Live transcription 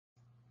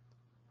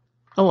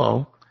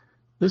Hello.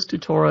 This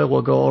tutorial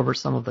will go over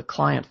some of the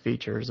client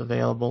features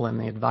available in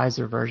the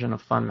Advisor version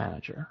of Fund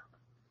Manager.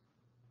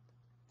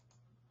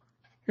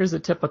 Here's a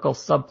typical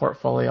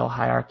subportfolio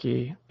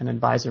hierarchy an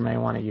advisor may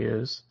want to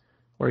use,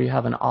 where you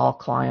have an all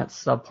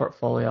clients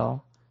subportfolio,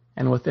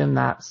 and within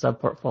that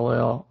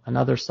subportfolio,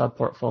 another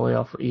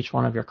subportfolio for each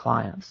one of your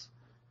clients.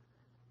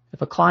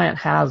 If a client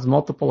has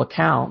multiple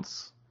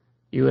accounts,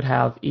 you would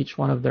have each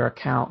one of their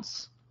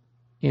accounts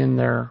in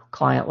their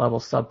client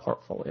level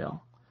subportfolio.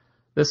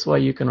 This way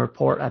you can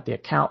report at the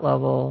account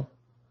level,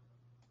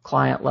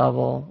 client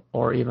level,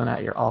 or even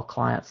at your all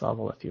clients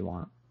level if you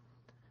want.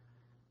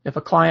 If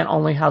a client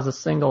only has a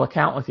single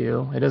account with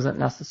you, it isn't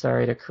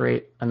necessary to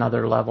create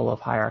another level of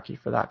hierarchy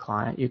for that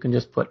client. You can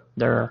just put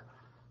their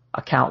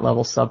account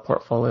level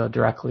subportfolio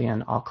directly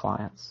in all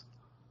clients.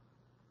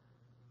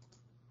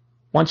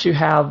 Once you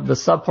have the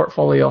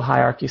subportfolio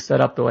hierarchy set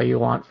up the way you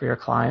want for your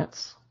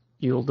clients,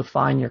 you will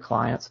define your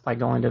clients by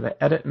going to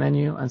the Edit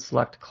menu and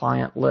select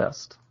Client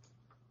List.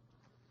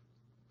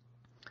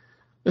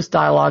 This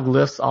dialog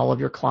lists all of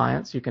your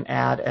clients. You can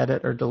add,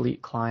 edit, or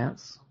delete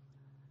clients.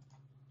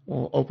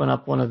 We'll open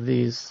up one of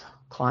these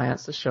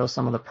clients to show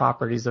some of the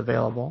properties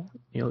available.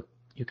 You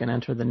can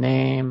enter the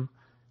name,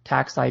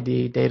 tax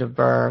ID, date of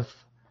birth,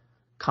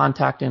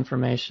 contact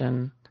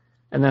information,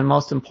 and then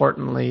most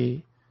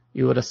importantly,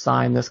 you would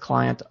assign this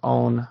client to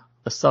own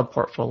the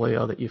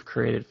subportfolio that you've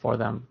created for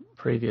them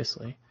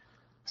previously.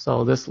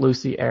 So this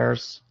Lucy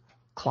Ayres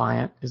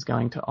client is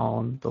going to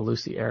own the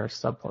Lucy Ayres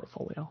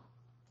subportfolio.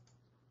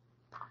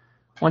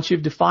 Once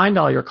you've defined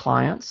all your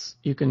clients,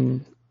 you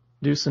can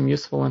do some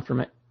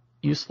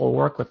useful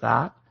work with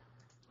that.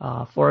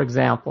 For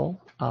example,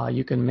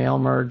 you can mail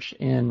merge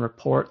in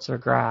reports or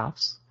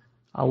graphs.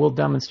 We'll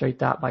demonstrate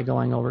that by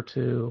going over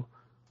to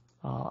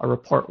a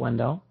report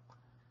window.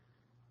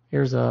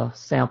 Here's a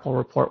sample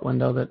report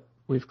window that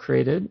we've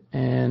created,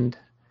 and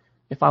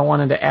if I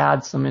wanted to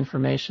add some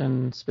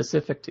information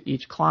specific to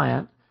each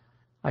client,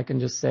 I can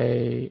just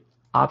say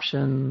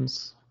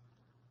Options,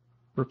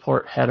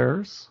 Report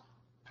Headers,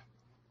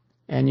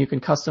 and you can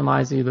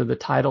customize either the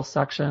title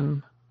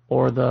section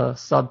or the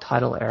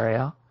subtitle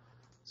area.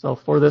 So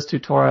for this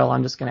tutorial,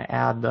 I'm just going to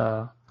add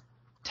the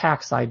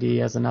tax ID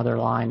as another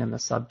line in the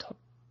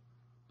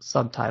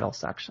subtitle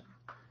section.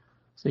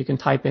 So you can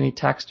type any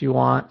text you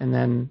want, and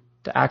then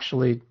to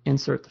actually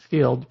insert the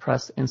field,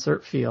 press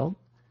Insert Field,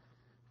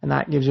 and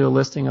that gives you a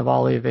listing of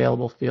all the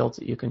available fields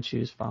that you can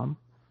choose from.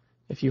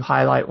 If you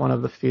highlight one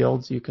of the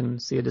fields, you can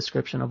see a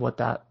description of what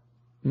that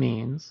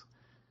means.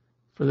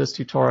 For this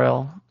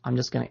tutorial, I'm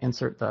just going to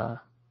insert the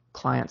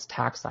client's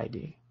tax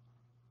ID.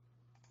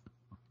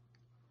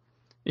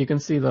 You can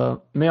see the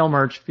mail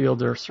merge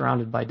fields are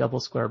surrounded by double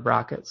square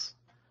brackets.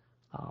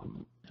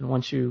 And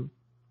once you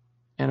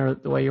enter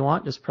it the way you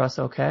want, just press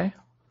OK.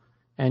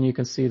 And you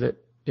can see that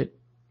it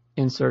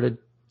inserted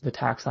the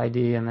tax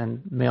ID and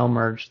then mail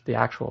merged the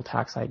actual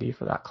tax ID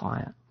for that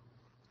client.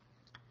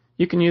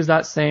 You can use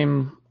that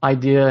same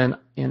idea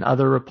in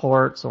other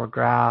reports or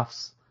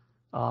graphs,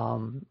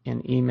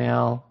 in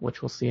email,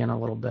 which we'll see in a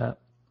little bit.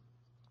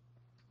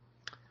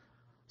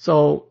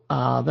 So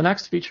the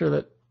next feature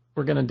that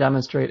we're going to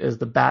demonstrate is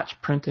the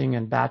batch printing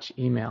and batch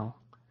email.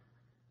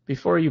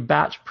 Before you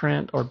batch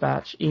print or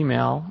batch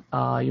email,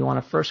 you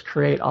want to first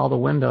create all the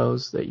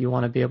windows that you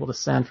want to be able to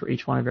send for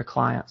each one of your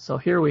clients. So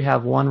here we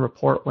have one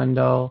report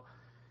window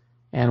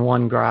and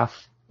one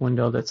graph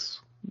window that's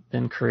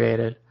been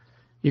created.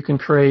 You can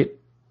create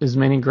as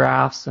many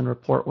graphs and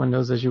report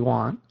windows as you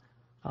want.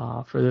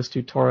 For this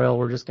tutorial,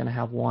 we're just going to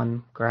have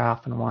one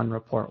graph and one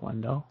report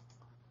window.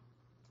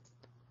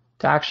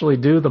 To actually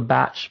do the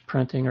batch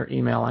printing or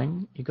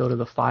emailing, you go to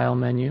the File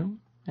menu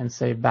and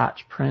say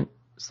Batch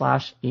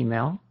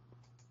Print/Email.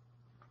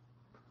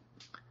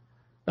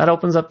 That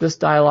opens up this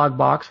dialog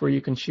box where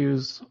you can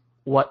choose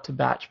what to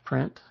batch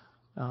print.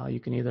 You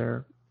can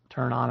either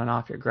turn on and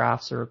off your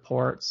graphs or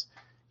reports.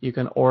 You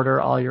can order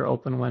all your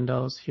open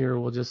windows. Here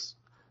we'll just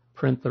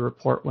print the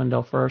report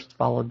window first,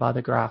 followed by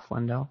the graph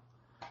window.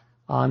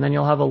 And then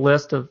you'll have a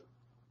list of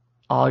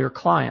all your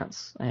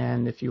clients,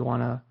 and if you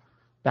want to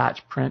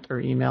batch print or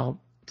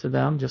email to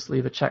them, just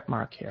leave a check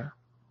mark here.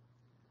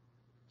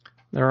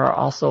 There are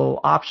also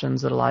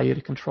options that allow you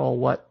to control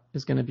what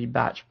is going to be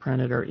batch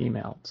printed or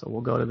emailed. So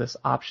we'll go to this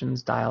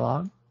Options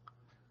dialog.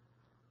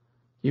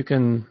 You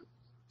can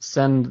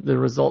send the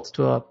results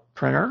to a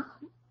printer,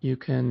 you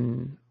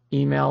can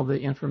email the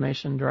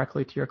information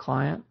directly to your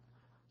client,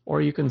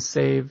 or you can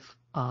save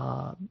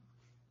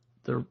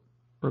the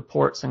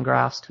reports and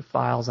graphs to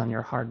files on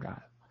your hard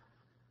drive.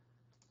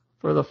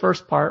 For the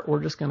first part, we're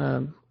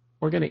going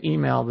to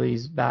email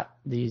these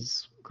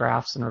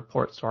graphs and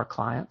reports to our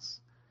clients,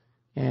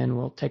 and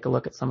we'll take a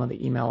look at some of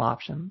the email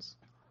options.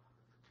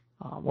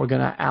 We're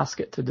going to ask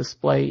it to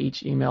display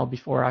each email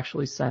before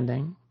actually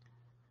sending.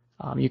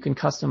 You can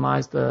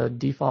customize the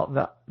default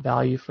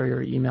value for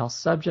your email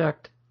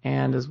subject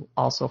and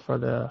also for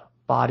the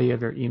body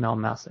of your email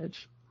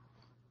message.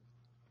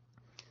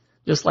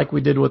 Just like we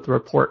did with the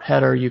report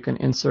header, you can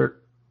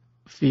insert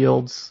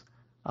fields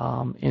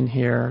in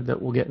here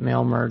that will get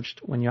mail merged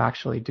when you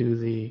actually do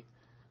the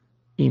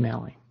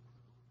emailing.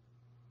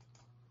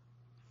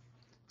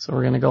 So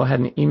we're going to go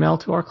ahead and email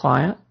to our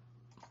client,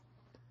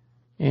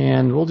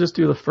 and we'll just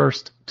do the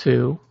first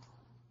two,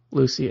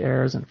 Lucy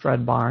Ayers and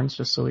Fred Barnes,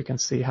 just so we can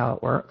see how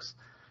it works.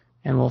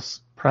 And we'll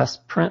press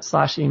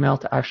print/email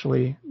to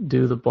actually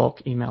do the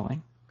bulk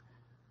emailing.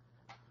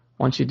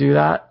 Once you do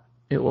that,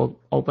 it will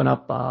open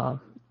up a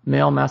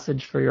mail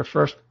message for your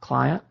first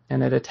client,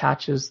 and it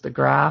attaches the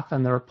graph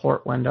and the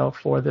report window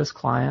for this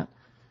client.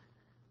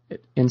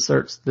 It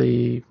inserts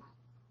the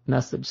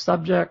message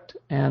subject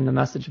and the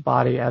message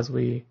body as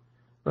we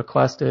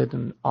requested,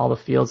 and all the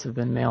fields have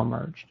been mail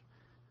merged.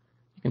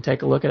 You can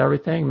take a look at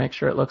everything, make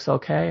sure it looks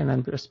okay, and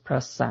then just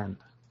press send.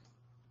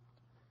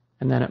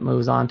 And then it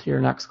moves on to your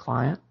next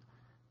client.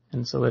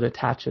 And so it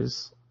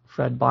attaches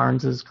Fred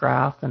Barnes's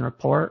graph and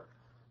report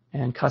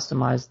and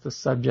customizes the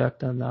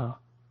subject and the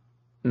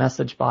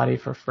message body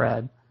for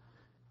Fred.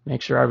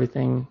 Make sure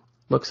everything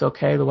looks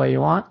okay the way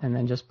you want, and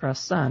then just press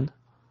send.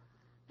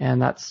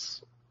 And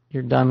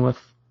you're done with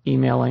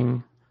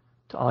emailing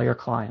to all your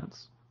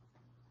clients.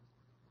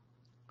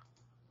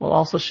 We'll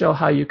also show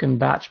how you can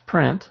batch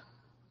print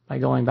by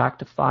going back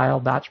to File,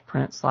 Batch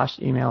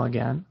Print/Email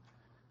again.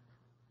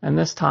 And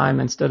this time,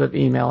 instead of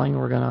emailing,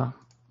 we're going to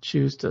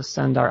choose to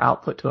send our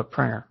output to a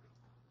printer.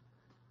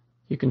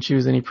 You can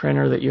choose any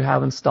printer that you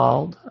have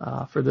installed.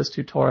 For this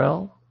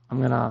tutorial, I'm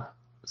going to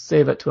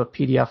save it to a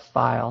PDF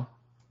file.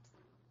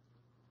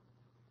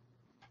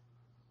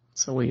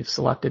 So we've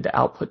selected to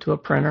output to a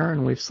printer,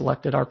 and we've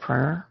selected our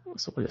printer.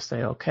 So we'll just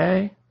say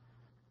OK.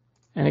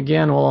 And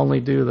again, we'll only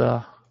do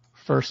the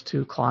first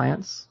two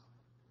clients.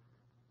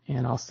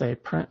 And I'll say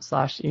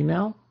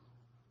print/email.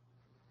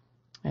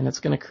 And it's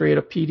going to create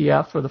a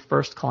PDF for the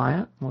first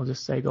client. We'll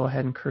just say go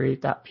ahead and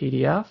create that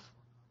PDF.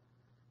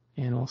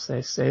 And we'll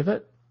say save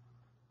it.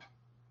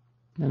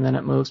 And then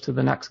it moves to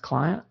the next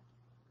client.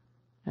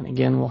 And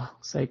again, we'll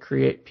say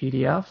create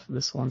PDF.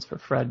 This one's for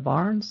Fred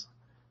Barnes.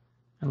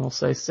 And we'll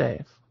say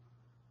save.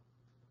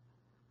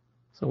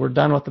 So we're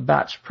done with the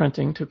batch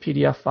printing to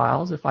PDF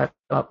files. If I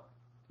put up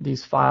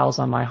these files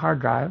on my hard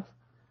drive,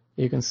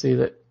 you can see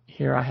that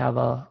here I have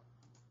a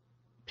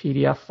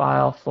PDF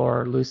file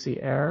for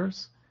Lucy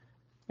Ayers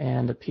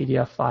and a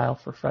PDF file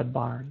for Fred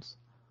Barnes.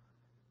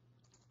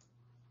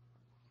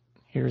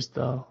 Here's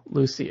the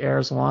Lucy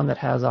Ayers one that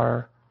has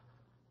our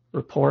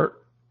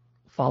report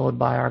followed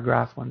by our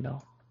graph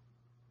window.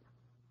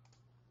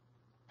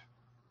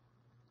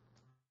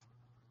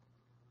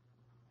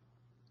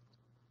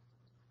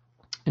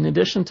 In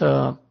addition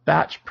to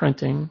batch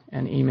printing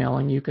and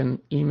emailing, you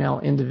can email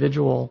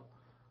individual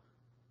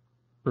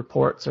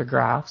reports or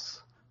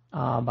graphs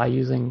by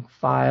using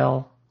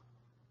File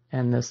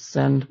and this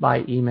Send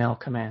by Email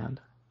command.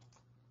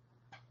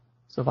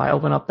 So if I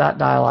open up that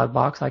dialog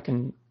box, I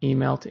can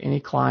email to any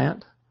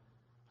client.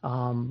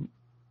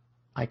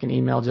 I can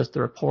email just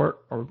the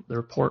report or the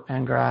report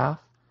and graph.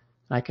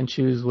 And I can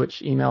choose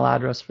which email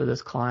address for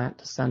this client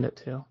to send it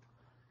to.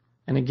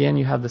 And again,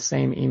 you have the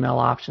same email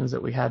options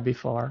that we had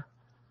before.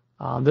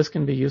 This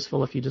can be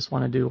useful if you just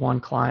want to do one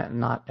client and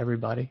not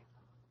everybody.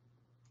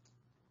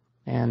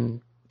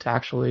 And to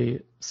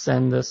actually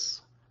send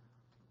this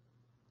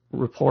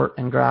report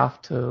and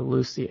graph to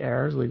Lucy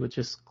Ayers, we would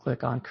just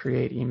click on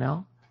Create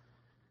Email.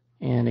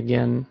 And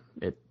again,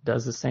 it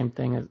does the same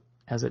thing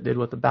as it did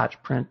with the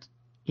batch print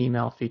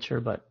email feature,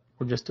 but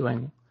we're just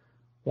doing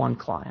one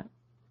client.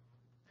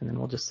 And then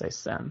we'll just say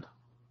Send.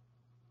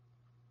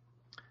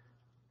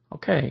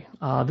 Okay,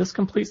 this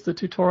completes the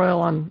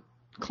tutorial on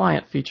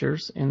client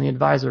features in the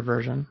Advisor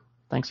version.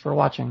 Thanks for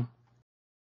watching.